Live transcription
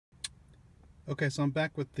Okay, so I'm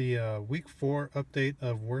back with the week 4 update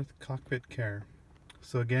of Wurth Cockpit Care.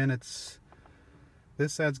 So again, this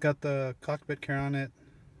side's got the cockpit care on it,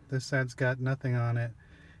 this side's got nothing on it,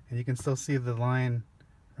 and you can still see the line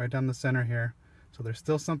right down the center here. So there's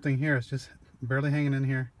still something here, it's just barely hanging in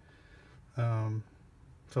here. So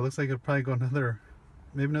it looks like it'll probably go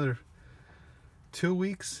maybe another 2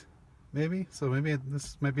 weeks, maybe. So maybe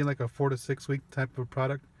this might be like a 4 to 6 week type of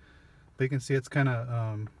product. But you can see it's kind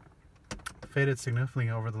of faded significantly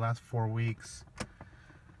over the last 4 weeks.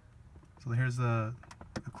 So here's a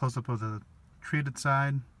close-up of the treated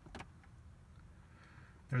side.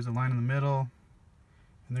 There's a line in the middle,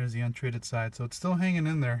 and there's the untreated side. So it's still hanging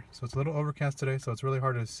in there. So it's a little overcast today, so it's really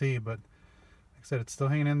hard to see, but like I said, it's still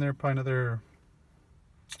hanging in there. Probably another,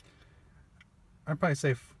 I'd probably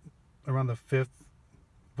say around the 5th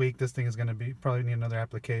week this thing is going to probably need another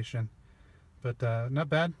application. But not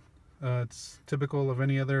bad. It's typical of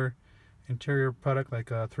any other interior product like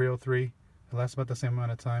 303. It lasts about the same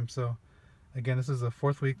amount of time. So again, this is the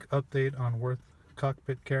 4th week update on Wurth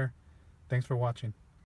Cockpit Care. Thanks for watching.